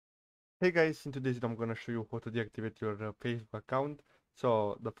Hey guys, in today's video I'm gonna show you how to deactivate your Facebook account.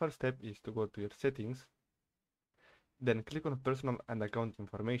 So the first step is to go to your settings, then click on personal and account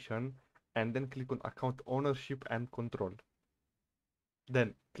information, and then click on account ownership and control.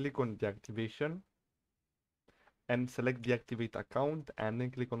 Then click on deactivation and select deactivate account, and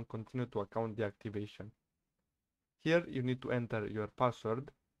then click on continue to account deactivation. Here you need to enter your password.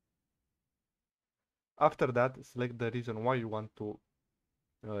 After that, select the reason why you want to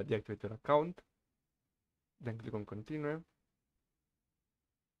deactivate your account, then click on continue,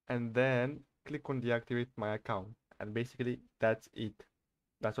 and then click on deactivate my account. And basically that's it.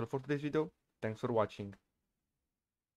 That's all for today's video. Thanks for watching.